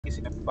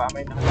किसी ने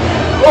में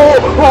ओह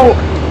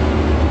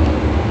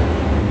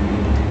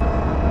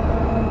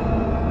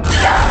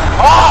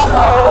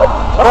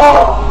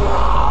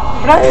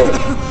भाई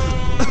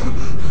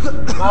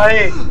भाई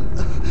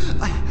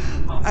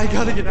I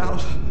gotta get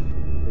out.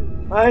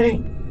 भाई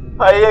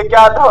भाई ये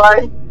क्या था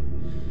भाई।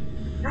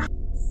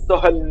 तो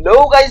hello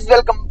guys,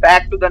 welcome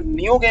back to the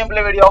new game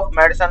play video of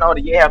medicine और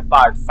ये है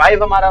पार्ट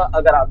 5 हमारा।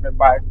 अगर आपने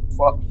पार्ट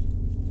 4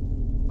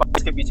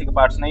 के पीछे के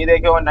पार्ट्स नहीं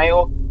देखे हो नहीं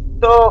हो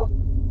तो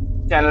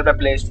चैनल पे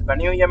प्लेलिस्ट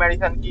बनी हुई है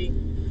मेडिसन की,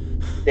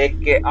 देख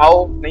के आओ।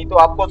 नहीं तो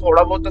आपको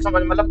थोड़ा बहुत तो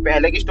समझ मतलब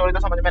पहले की स्टोरी तो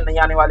समझ में नहीं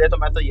आने वाली है, तो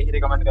मैं तो यही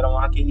रिकमेंड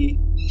करूंगा कि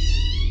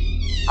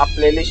आप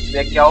प्लेलिस्ट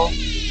देख के आओ,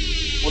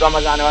 पूरा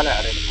मजा आने वाला है।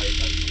 अरे भाई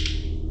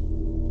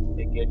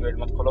गेट वेट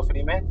मत खोलो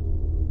फ्री में,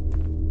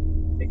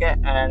 ठीक है।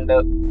 एंड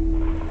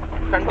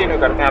कंटिन्यू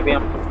करते हैं अभी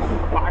हम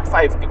पार्ट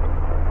 5 के लिए।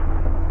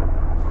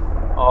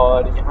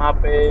 और यहाँ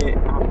पे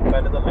हम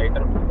पहले तो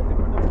लाइटर उठा लेते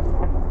हैं,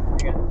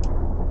 ठीक है।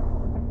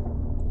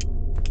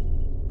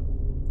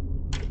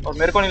 और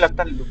मेरे को नहीं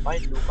लगता भाई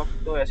लूका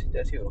की तो ऐसी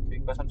जैसी होती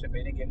है, कसम से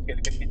मेरी गेम खेल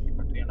के इतनी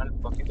पट रही है ना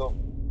लूका की, तो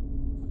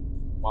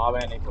माँ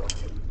बहन नहीं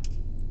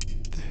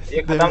पड़ती,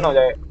 ये खत्म ना हो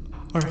जाए।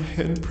 Our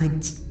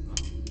handprints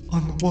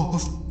on the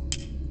walls.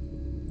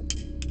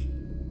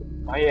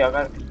 भाई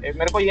अगर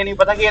मेरे को ये नहीं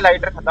पता कि ये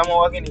लाइटर खत्म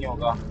होगा कि नहीं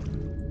होगा,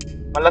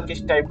 मतलब किस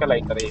टाइप का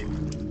लाइटर है ये,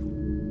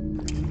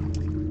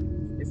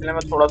 इसलिए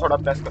मैं थोड़ा थोड़ा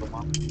प्रेस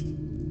करूंगा,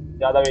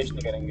 ज्यादा वेस्ट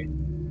नहीं करेंगे।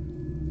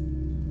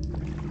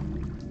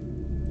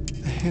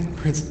 The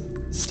handprints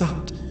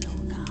stopped.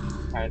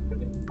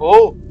 ओ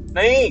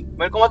नहीं,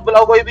 मेरे को मत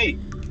बुलाओ कोई भी,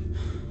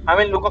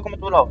 हमें लूका को मत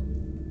बुलाओ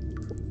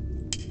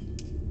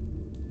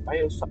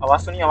भाई। उस आवाज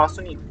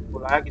सुनी,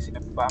 बुलाया किसी ने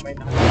हमें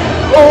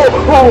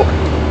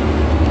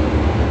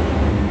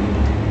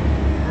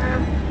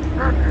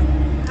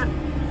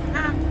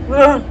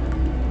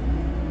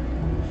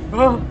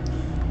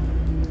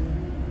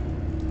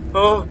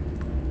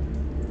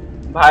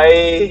भाई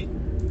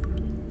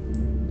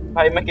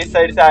भाई मैं किस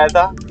साइड से आया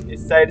था,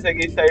 इस साइड से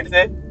कि इस साइड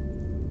से?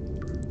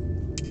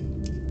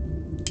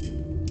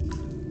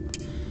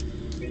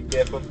 Be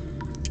careful.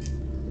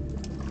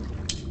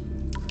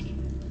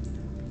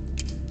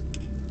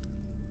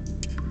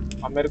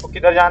 अब मेरे को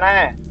किधर जाना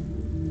है?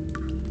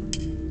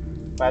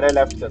 पहले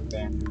लेफ्ट चलते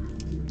हैं।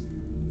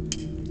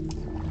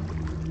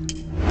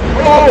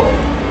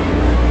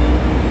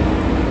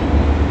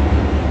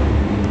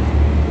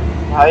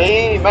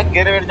 भाई मैं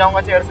गिर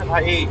जाऊंगा चेयर से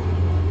भाई।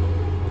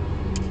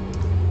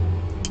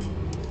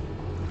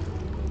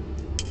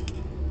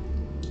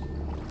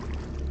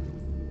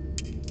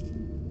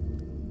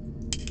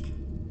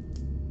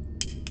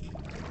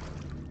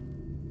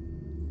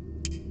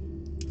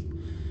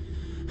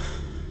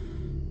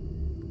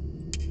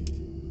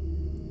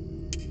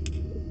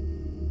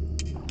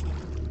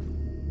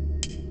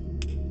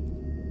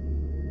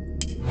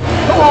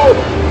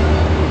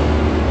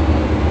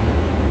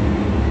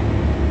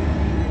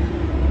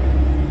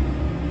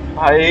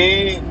 भाई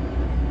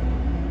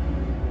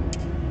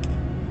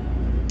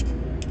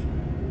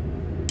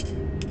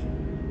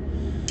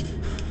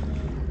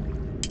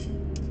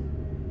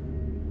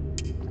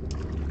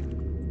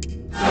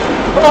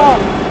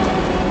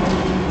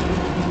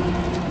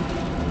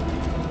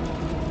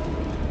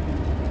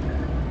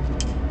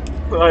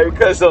भाई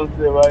कसम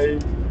से भाई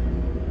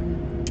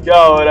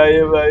क्या हो रहा है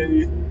ये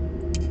भाई।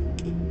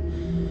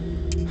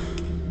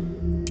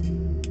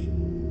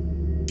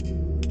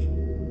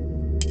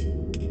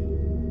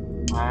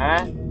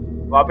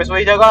 हैं वापस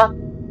वही जगह?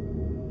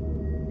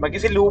 मैं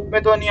किसी लूप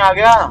में तो नहीं आ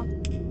गया?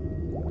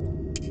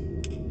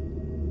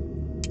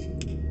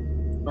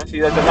 मैं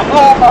सीधा चला।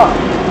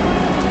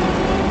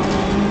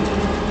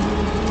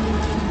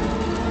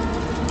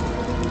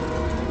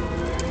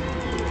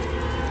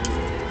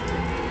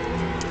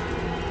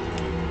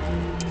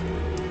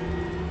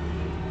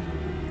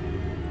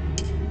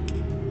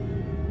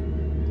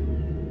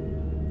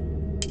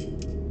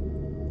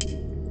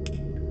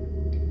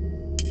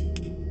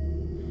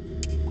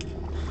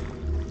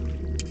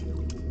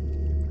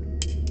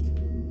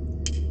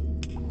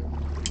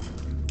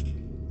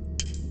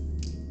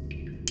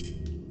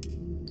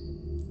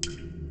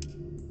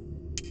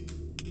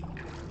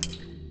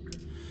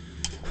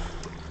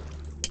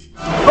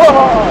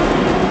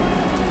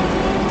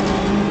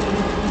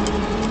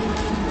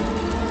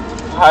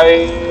 भाई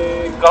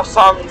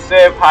कसम से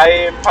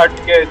भाई फट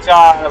के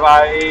चार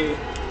भाई।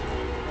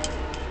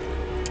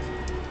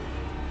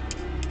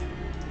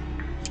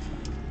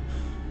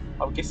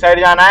 अब किस साइड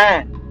जाना है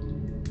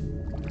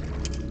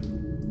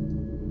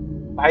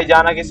भाई?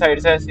 जाना किस साइड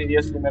से है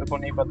सीरियसली मेरे को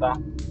नहीं पता।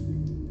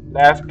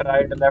 लेफ्ट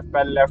राइट लेफ्ट,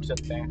 पहले लेफ्ट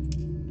चलते हैं।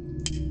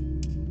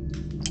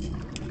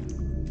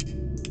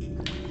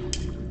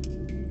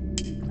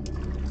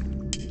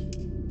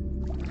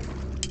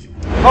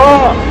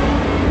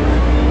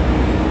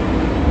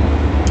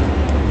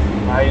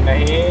 भाई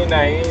नहीं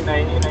नहीं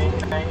नहीं नहीं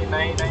नहीं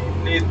नहीं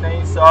नहीं प्लीज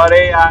नहीं, sorry,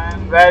 I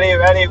am very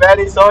very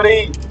very sorry.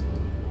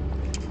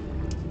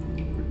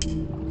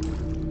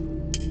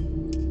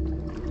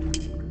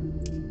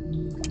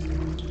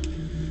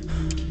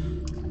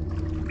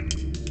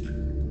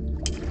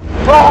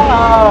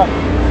 वाह!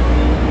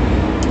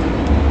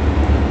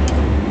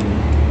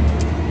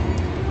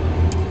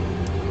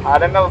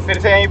 अरे मैं फिर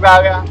से यहीं पे आ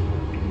गया।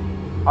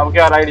 अब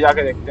क्या राइड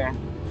जाके देखते हैं।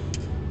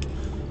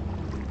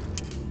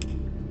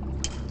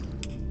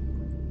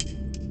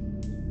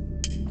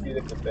 सीधे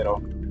चलते रहो।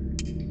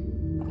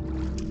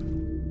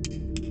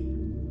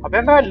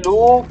 अबे मैं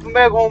लूप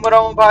में घूम रहा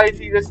हूँ भाई,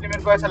 सीरियसली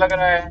मेरे को ऐसा लग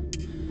रहा है।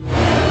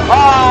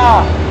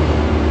 हाँ।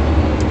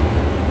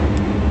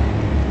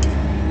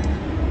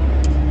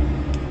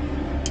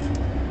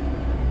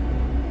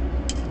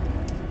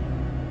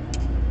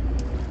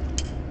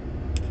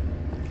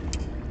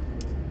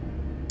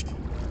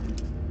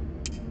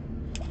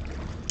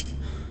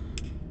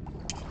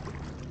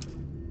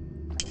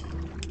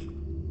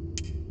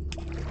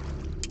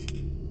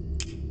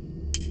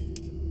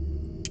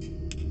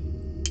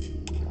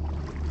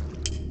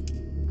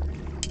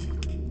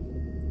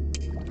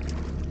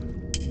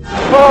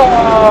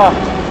 हाँ।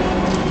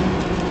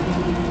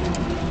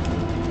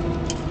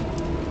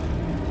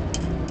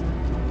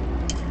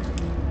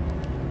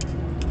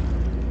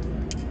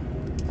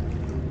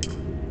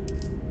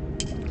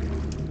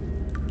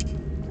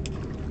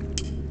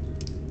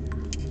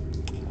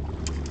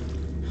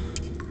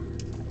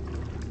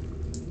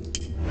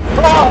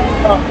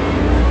 हाँ।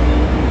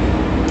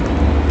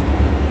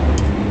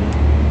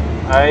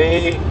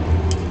 भाई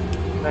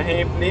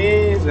नहीं,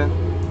 प्लीज।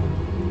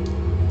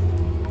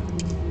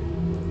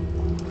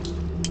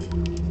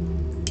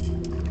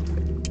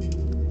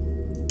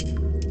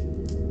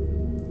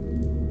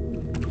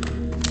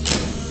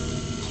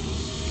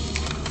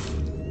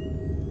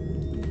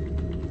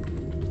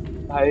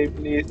 भाई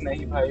प्लीज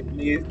नहीं, भाई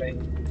प्लीज नहीं।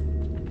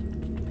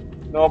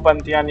 नो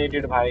पंथियां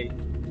नीडेड भाई।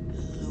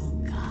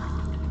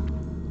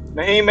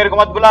 नहीं, मेरे को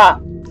मत बुला।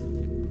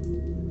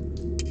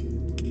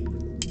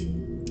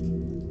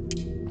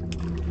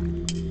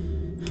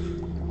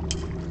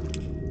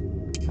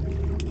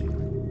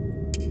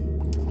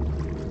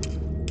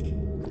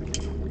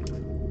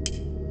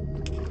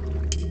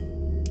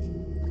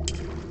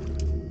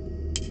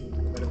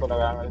 मेरे को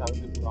लगा मेरे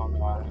साथ कुछ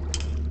प्रॉब्लम आ रहा है।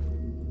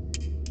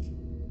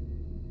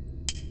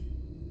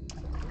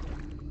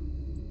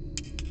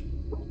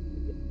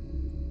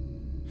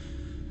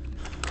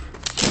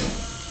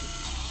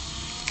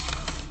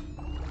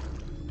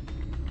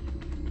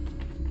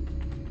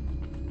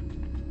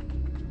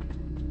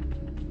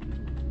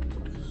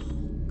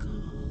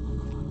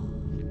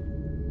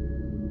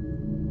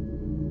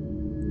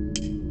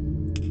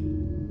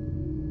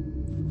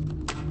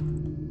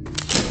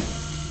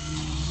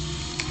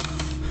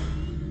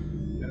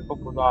 मेरे को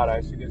बुला रहा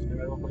है, सीरियसली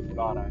मेरे को कोई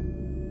बुला रहा है।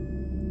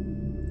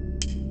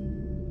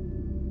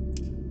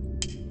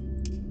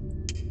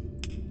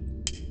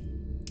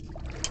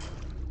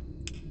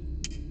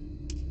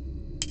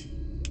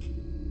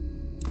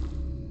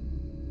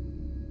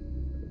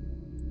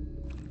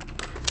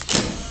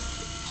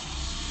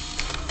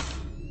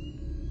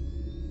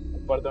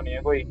 ऊपर तो नहीं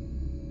है कोई।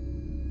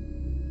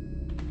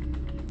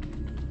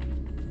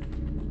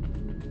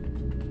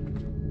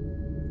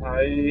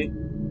 भाई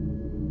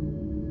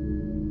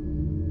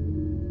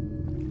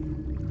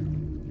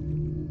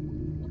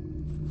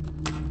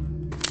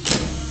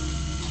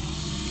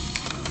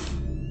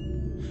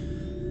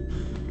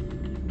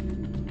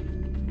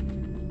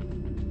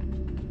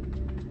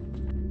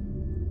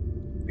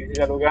पीछे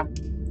चलो क्या?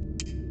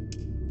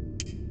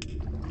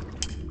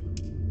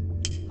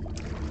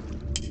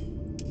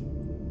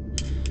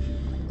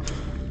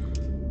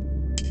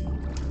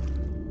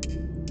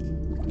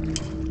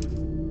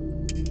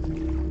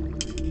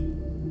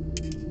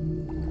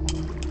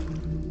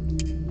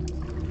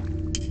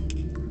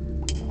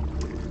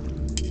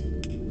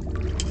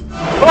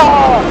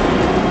 वाह!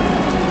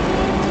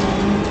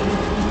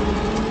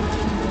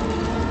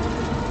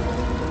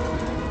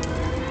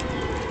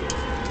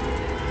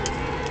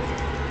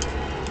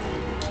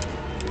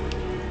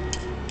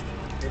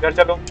 इधर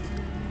चलो।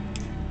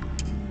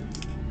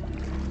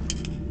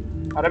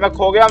 अरे मैं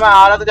खो गया, मैं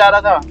आ रहा तो जा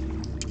रहा था।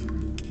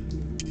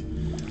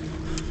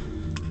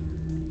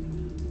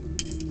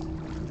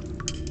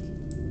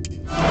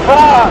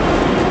 वाह!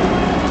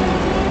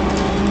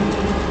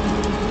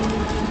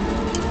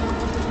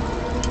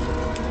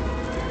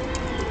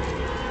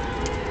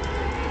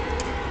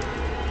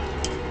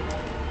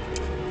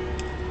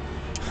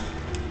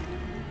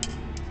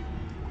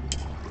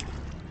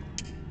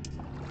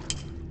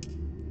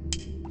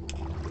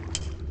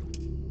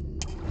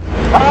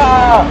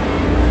 वाह!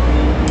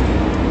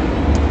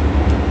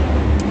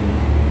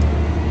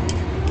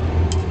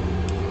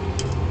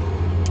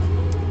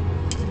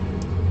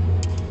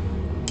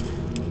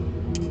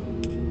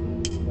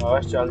 मैं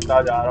बस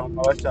चलता जा रहा हूँ,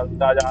 मैं बस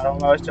चलता जा रहा हूँ,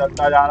 मैं बस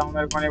चलता जा रहा हूँ,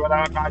 मेरे को नहीं पता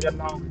मैं कहाँ चल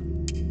रहा हूँ।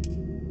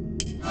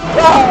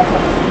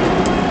 वाह!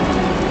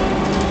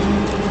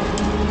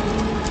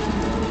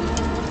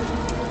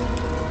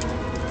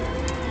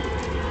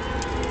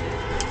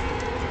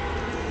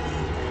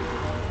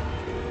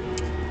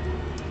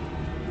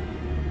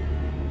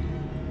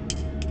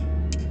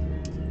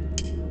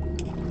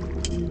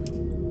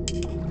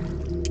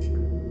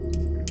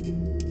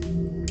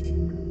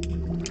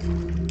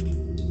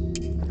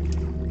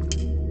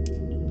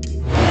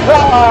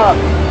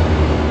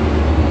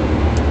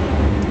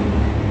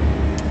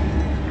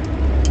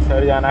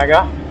 सर जाना है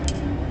क्या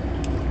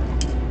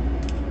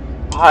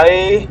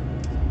भाई?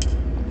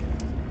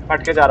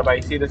 फटके जा रहा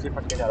भाई, सीधे से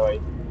फटके जा रहा भाई।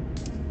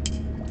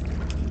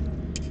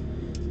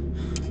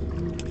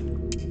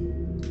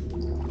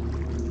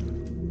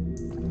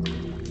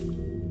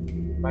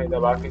 भाई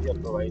दबा के चल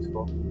दो भाई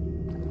इसको।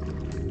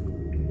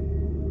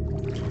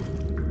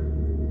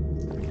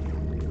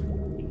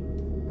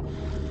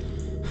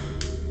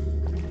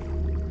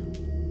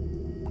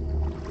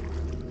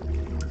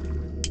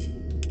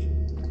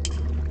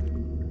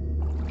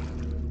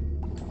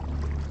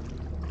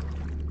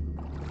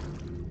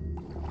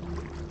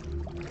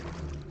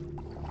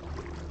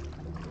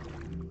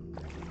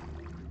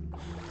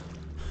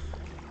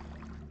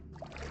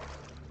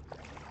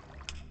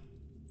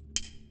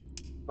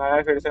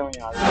 मैं फिर से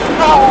वहीं आ गया।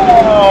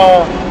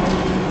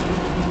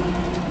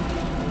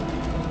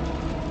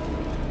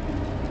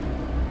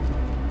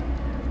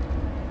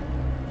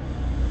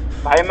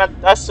 भाई मैं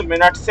 10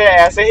 मिनट से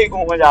ऐसे ही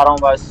घूमे जा रहा हूँ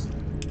बस।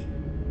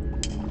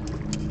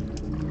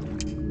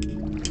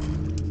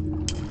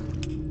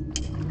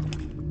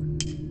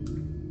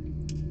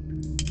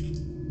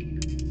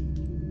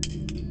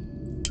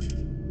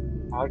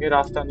 आगे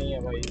रास्ता नहीं है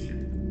भाई।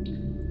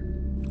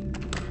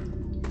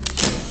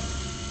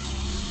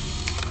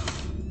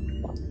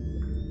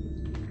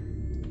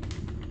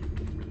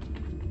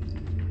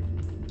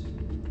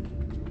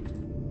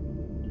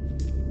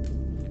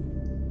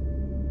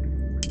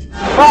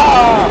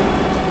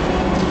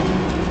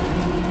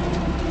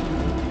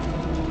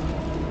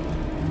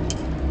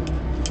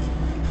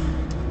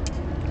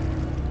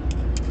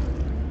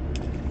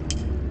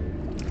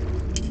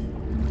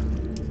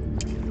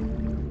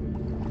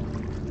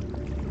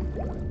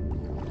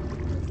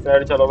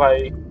 सर चलो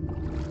भाई,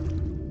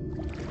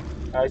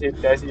 ऐसी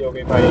तैसी हो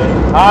गई भाई।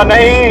 हाँ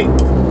नहीं,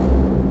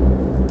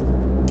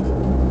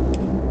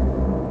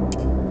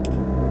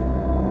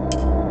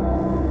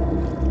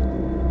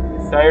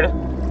 साइड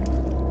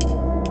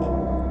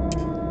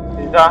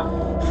सीधा।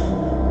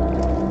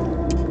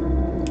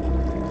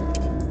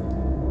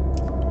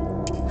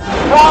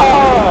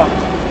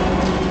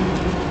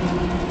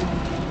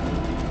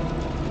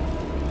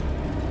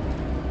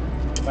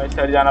 भाई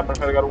सर जाना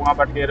प्रेफर करूंगा,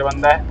 बट ये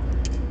बंदा है।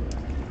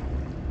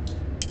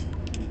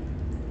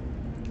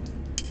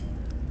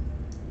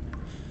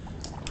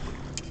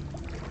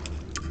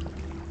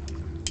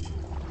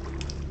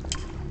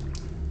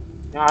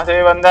 यहाँ से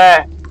भी बंदा है।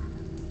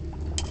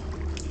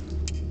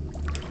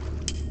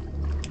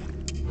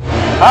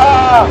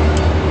 हाँ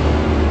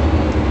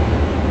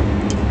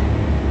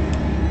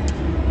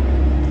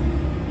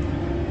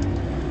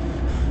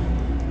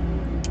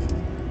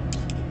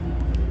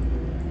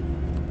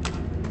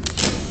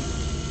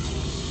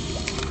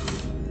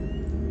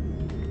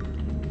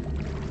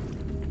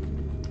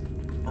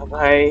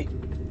भाई,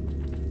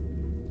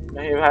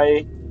 नहीं भाई,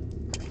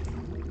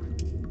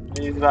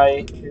 प्लीज भाई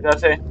इधर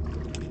से।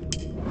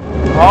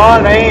 हाँ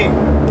नहीं,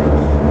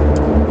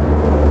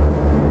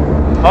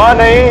 हाँ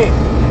नहीं,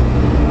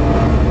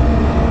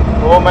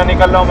 वो मैं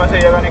निकल रहा हूँ, मैं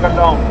सही जगह निकल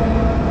रहा हूँ।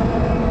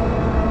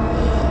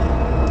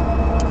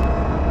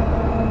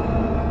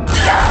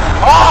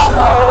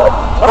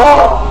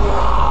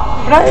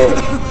 नहीं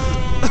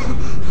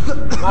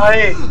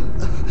भाई,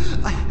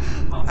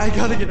 I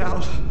gotta get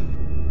out.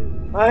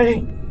 भाई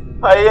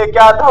भाई ये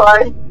क्या था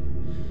भाई?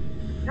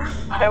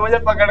 भाई मुझे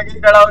पकड़ के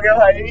खड़ा हो गया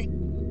भाई।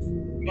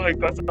 भाई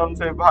कसम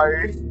से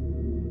भाई।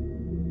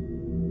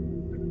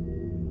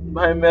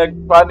 भाई मैं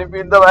पानी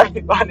पी दो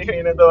भाई, पानी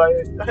पीने दो भाई,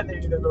 पानी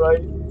पीने दो भाई।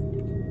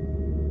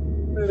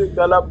 मेरे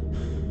गला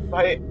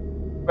भाई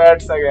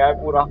बैठ सा गया है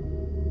पूरा।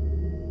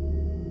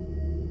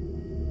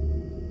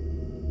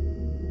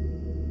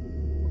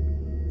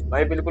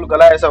 भाई बिल्कुल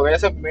गला ऐसा हो गया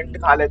जैसे मिंट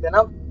खा लेते हैं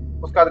ना,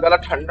 उसका गला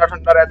ठंडा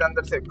ठंडा रहता है,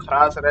 अंदर से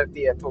खराश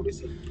रहती है थोड़ी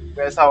सी,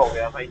 वैसा हो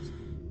गया भाई।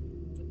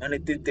 मैंने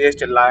इतनी तेज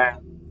चिल्लाया है।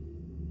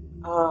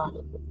 हाँ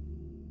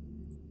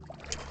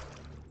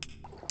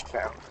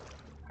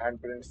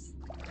हैंडप्रिंट्स।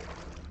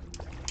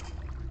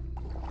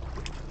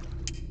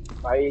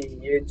 भाई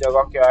ये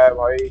जगह क्या है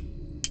भाई?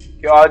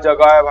 क्या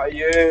जगह है भाई?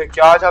 ये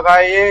क्या जगह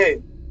है ये?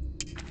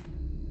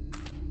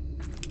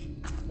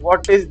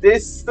 What is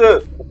this?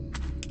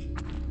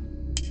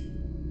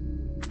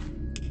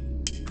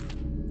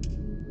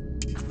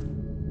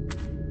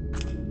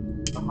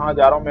 कहाँ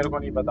जा रहा हूँ मेरे को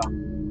नहीं पता।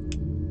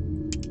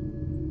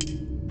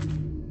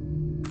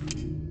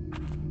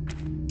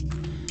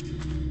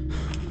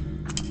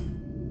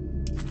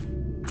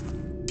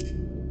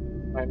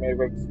 भाई मेरे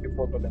को इसकी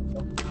फोटो लेता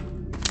हूँ।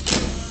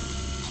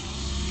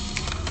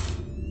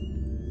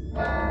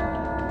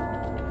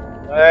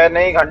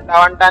 नहीं,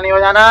 घंटा वंटा नहीं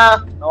बजाना।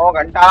 नो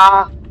घंटा।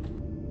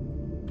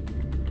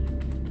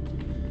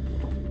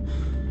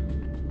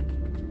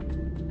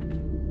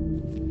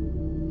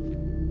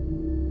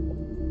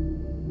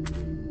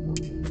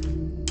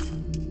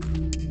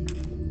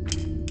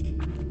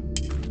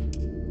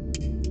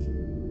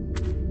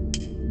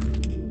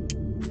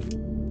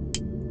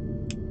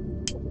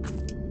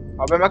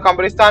 अबे मैं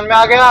कब्रिस्तान में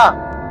आ गया।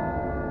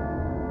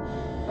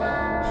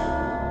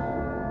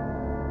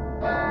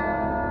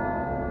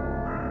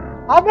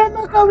 अबे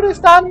मैं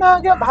कब्रिस्तान में आ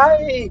गया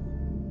भाई।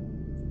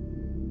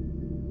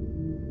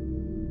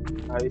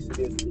 भाई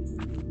सीरियसली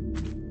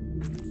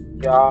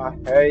क्या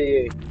है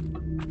ये?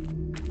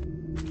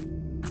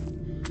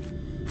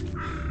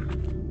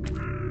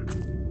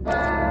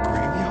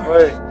 Graveyard?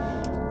 ओए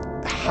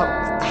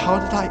How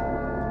did I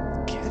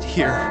get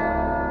here?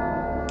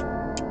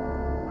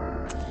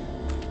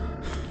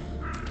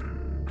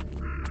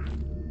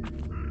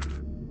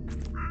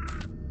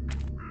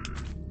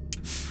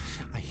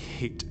 I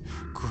hate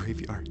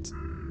graveyards.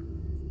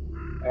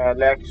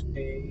 Alex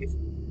T.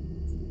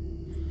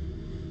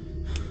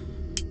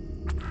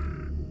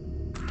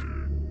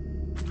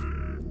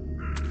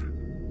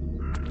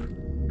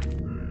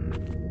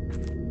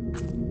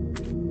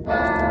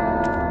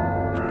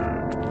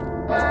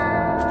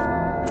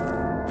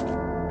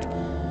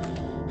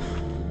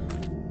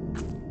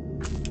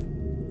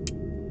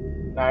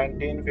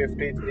 Nineteen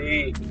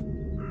 53।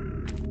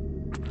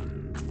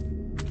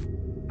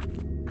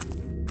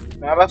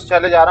 मैं बस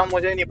चले जा रहा हूँ,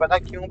 मुझे नहीं पता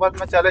क्यों, बस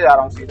मैं चले जा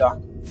रहा हूँ सीधा।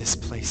 This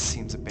place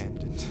seems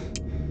abandoned.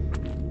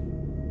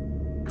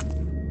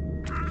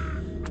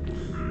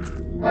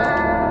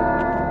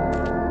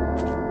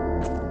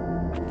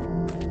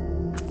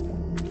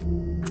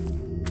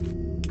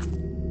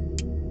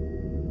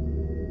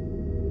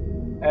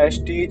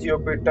 ST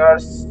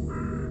Jupiter's.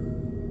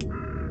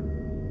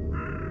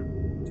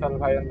 चल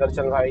भाई अंदर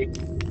चल भाई।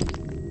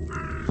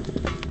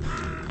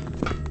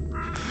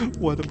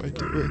 What am I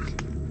doing?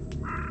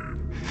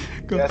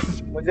 Yes,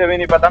 God. मुझे भी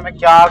नहीं पता मैं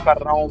क्या कर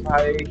रहा हूँ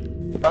भाई।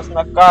 बस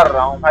मैं कर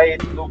रहा हूँ भाई।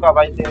 लूका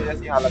भाई तेरे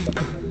जैसी हालत है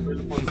भाई मेरी,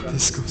 बिल्कुल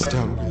This goes सेम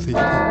down भाई।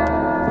 really.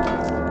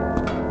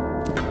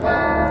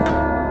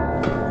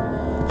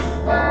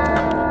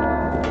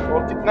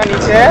 और कितना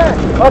नीचे है?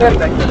 और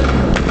नहीं,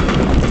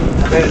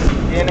 अबे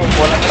ये नहीं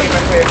बोला कि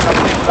मेरे को एक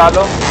नंबर बुला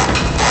लो।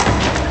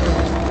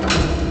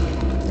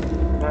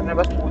 मैंने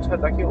बस पूछा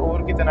था कि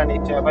और कितना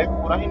नीचे है भाई,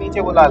 पूरा ही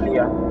नीचे बुला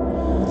लिया।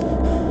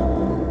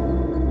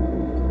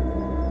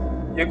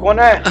 ये कौन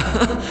है?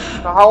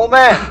 कहाँ हूँ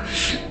मैं?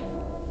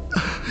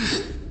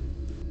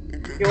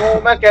 क्यों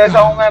हूँ मैं? कैसा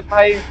हूँ मैं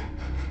भाई?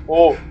 ओ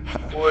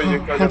ओ ये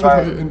क्या How did जगह I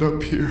है? end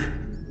up here?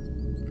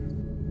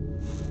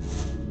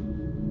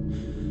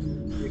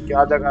 ये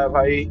क्या जगह है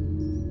भाई?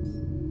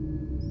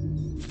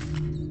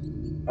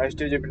 ST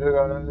Jupiter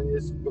Garden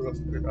is to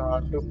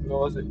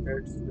close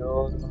its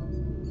door।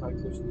 भाई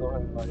कुछ तो है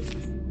भाई।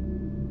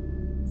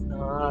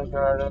 हाँ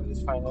गार्डन इज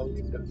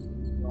फाइनली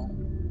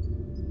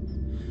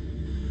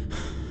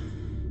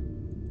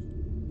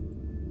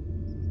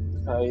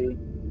भाई।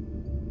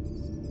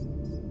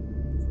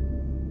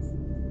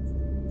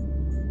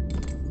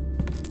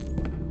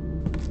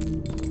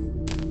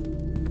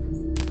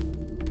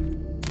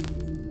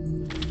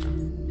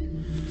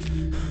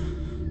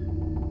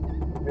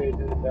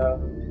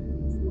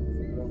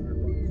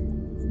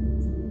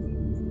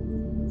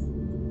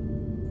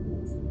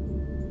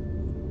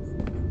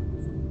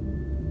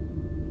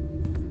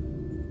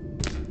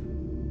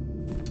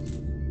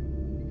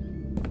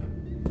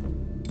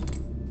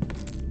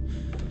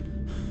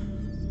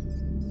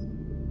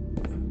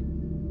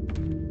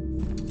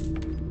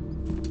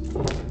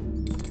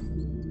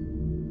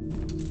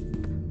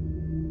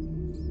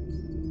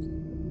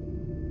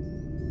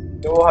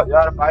 दो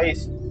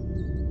 2022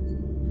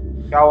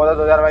 क्या हुआ था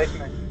 2022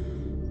 में?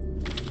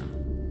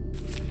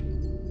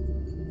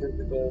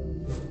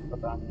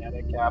 पता नहीं यार,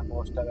 ये क्या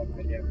पोस्टर है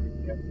भाई ये।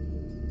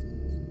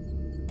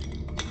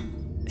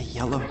 A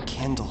yellow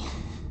candle.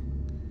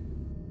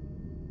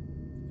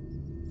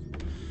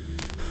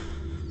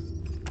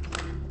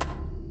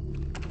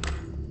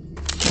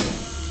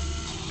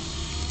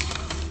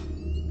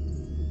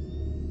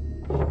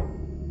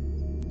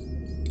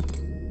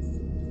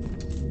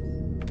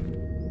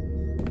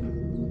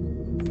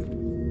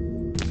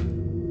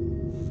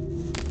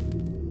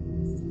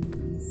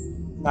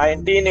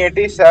 नाइनटीन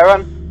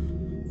 87।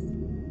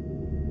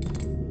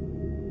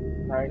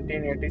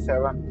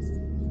 1987।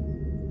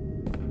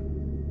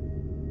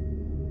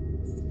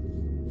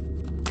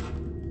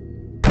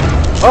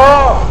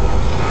 ओह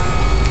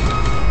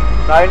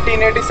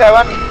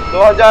 1987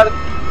 2000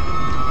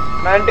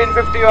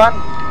 1951।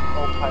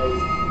 ओ भाई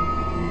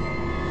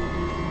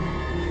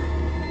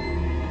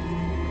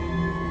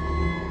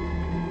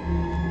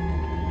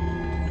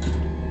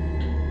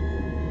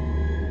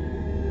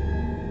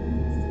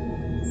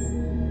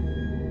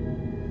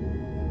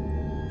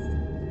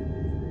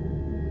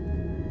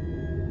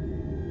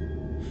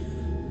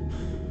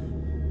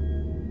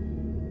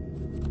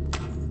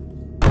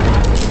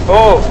ओ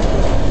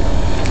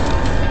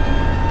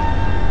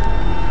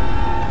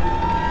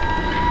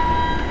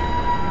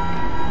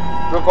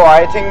रुको,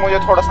 आई थिंक मुझे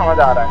थोड़ा समझ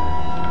आ रहा है,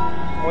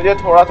 मुझे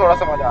थोड़ा थोड़ा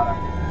समझ आ रहा है।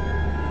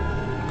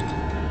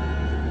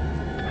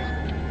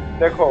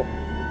 देखो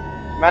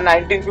मैं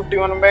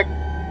 1951 में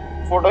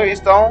फोटो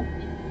खींचता हूँ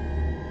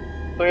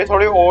तो ये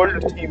थोड़ी ओल्ड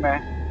थीम है,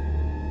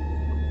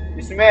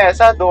 इसमें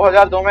ऐसा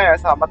 2002 में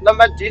ऐसा, मतलब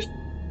मैं जिस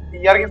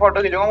ईयर की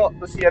फोटो खींचूंगा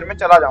उस ईयर में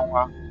चला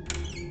जाऊंगा।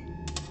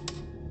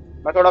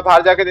 मैं थोड़ा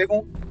बाहर जाके देखूं,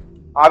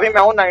 अभी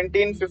मैं हूँ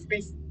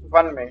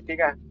 1951 में, ठीक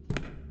है।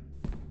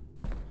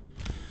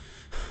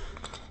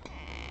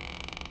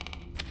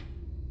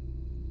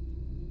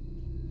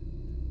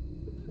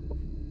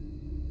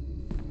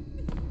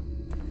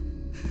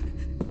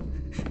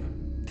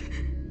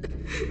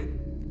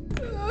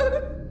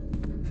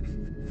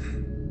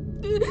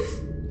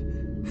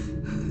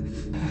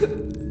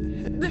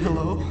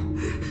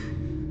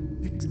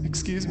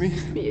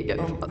 Excuse me. Me again,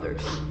 Father.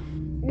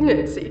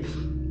 Nancy.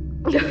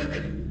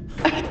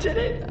 I did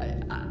it.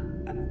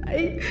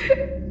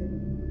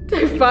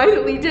 I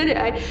finally did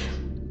it.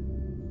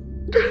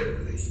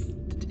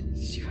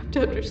 You have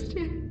to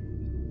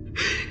understand.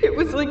 It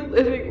was like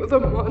living with a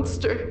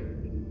monster.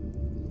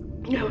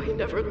 No, he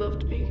never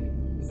loved me.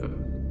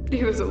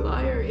 He was a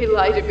liar. He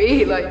lied to me.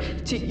 He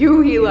lied to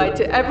you. He lied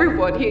to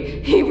everyone.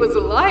 He was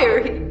a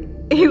liar.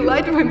 He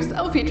lied to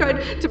himself. He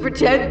tried to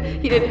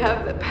pretend he didn't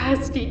have the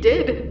past he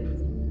did.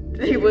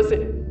 He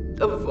wasn't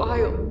a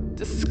vile,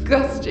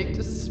 disgusting,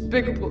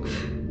 despicable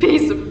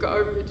piece of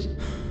garbage.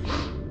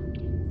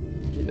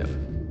 You know,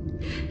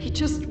 he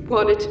just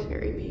wanted to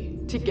marry me,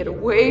 to get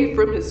away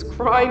from his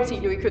crimes. He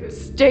knew he couldn't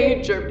stay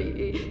in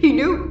Germany. He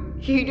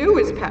knew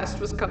his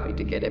past was coming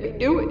to get him. He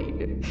knew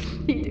it.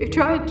 He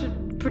tried to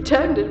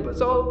pretend it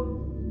was all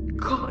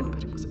gone,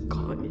 but it wasn't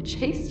gone. It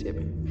chased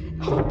him.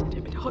 It haunted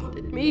him. It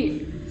haunted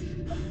me.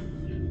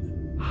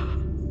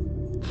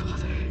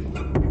 Father,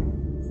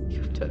 you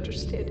have to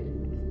understand it.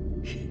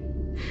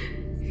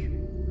 He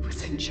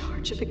was in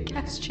charge of a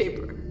gas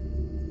chamber.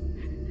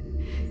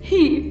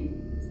 He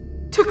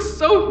took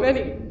so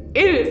many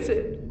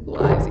innocent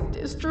lives. He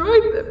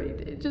destroyed them.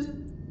 He just...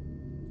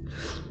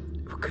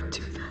 Who could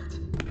do that?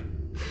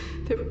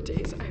 There were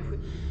days I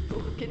would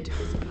look into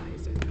his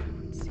eyes and I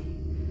would see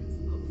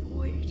a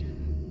void.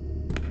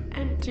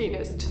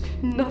 Emptiness. Just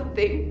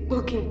nothing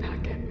looking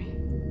back at me.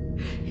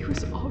 He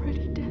was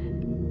already dead.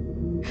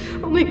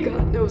 Only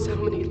God knows how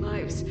many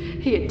lives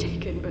he had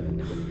taken, but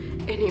no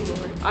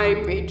anymore. I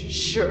made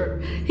sure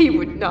he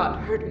would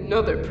not hurt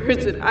another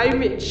person. I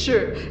made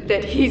sure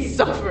that he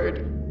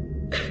suffered.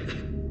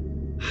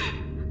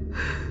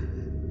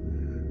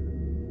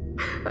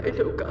 I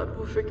know God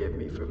will forgive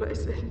me for my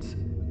sins.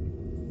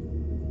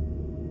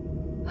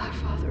 Our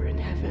Father in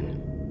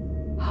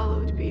heaven,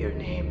 hallowed be your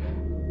name.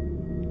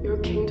 Your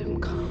kingdom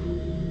come.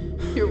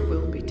 Your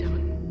will be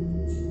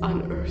done,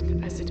 on earth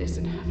as it is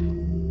in heaven.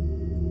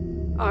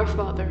 Our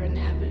Father in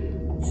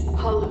heaven,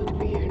 hallowed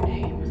be your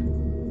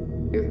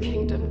name. Your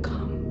kingdom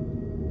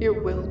come. Your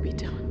will be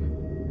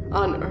done,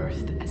 on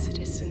earth as it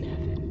is in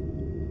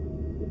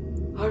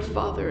heaven. Our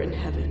Father in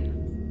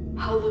heaven,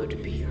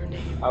 hallowed be your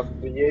name.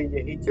 अब ये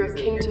यही Your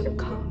चीज kingdom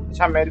come.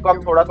 अच्छा मेरे को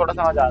अब थोड़ा थोड़ा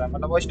समझ आ रहा है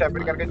मतलब वो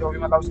स्टेपल करके जो भी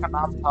मतलब उसका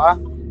नाम था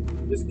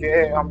जिसके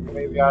हम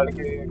ग्रेवयार्ड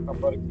के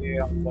कब्र के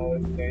अंदर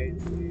गए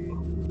थे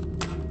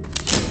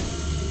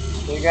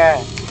ठीक है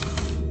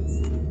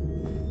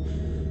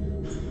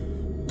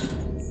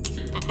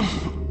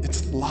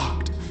It's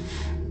locked.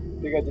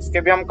 ठीक है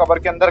जिसके भी हम कब्र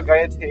के अंदर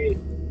गए थे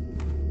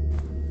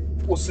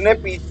उसने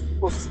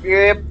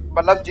उसके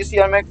मतलब जिस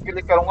ईयर में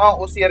क्लिक करूंगा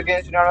उस ईयर के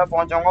इंसिडेंट में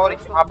पहुंच जाऊंगा और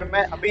यहाँ पे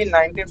मैं अभी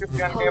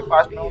 1951 के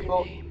पास में हूँ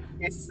तो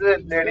इस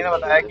लेडी ने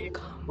बताया कि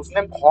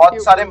उसने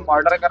बहुत सारे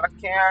मर्डर कर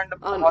रखे हैं एंड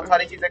बहुत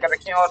सारी चीजें कर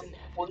रखी हैं और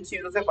उन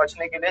चीजों से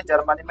बचने के लिए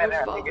जर्मनी में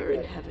रहने के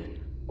लिए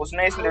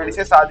उसने इस लेडी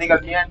से शादी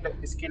कर ली एंड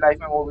इसकी लाइफ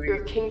में वो भी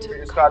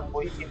फिर उसके बाद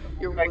वही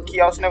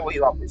किया उसने वही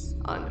वापस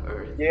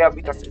ये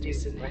अभी तक की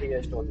वही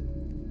है स्टोरी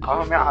अब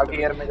हमें आगे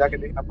ईयर में जाके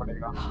देखना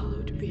पड़ेगा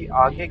कि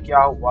आगे क्या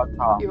हुआ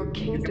था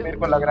क्योंकि मेरे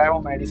को लग रहा है वो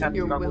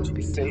मेडिसिन का कुछ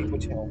इससे ही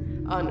कुछ है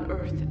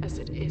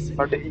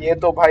बट ये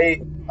तो भाई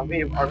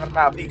अभी अगर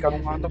मैं अभी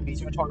करूंगा तो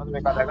बीच में छोड़ना तो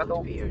बेकार रहेगा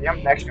तो ये हम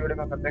नेक्स्ट वीडियो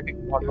में करते हैं कि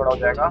बहुत बड़ा हो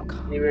जाएगा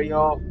ये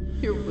वीडियो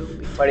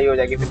बड़ी हो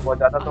जाएगी फिर बहुत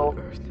ज्यादा तो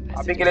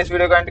अभी के लिए इस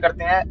वीडियो को एंड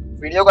करते हैं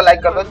वीडियो को लाइक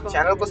कर दो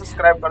चैनल को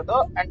सब्सक्राइब कर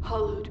दो एंड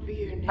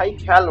भाई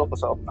ख्याल रखो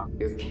सब अपना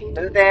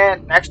मिलते हैं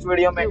नेक्स्ट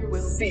वीडियो में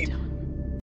सी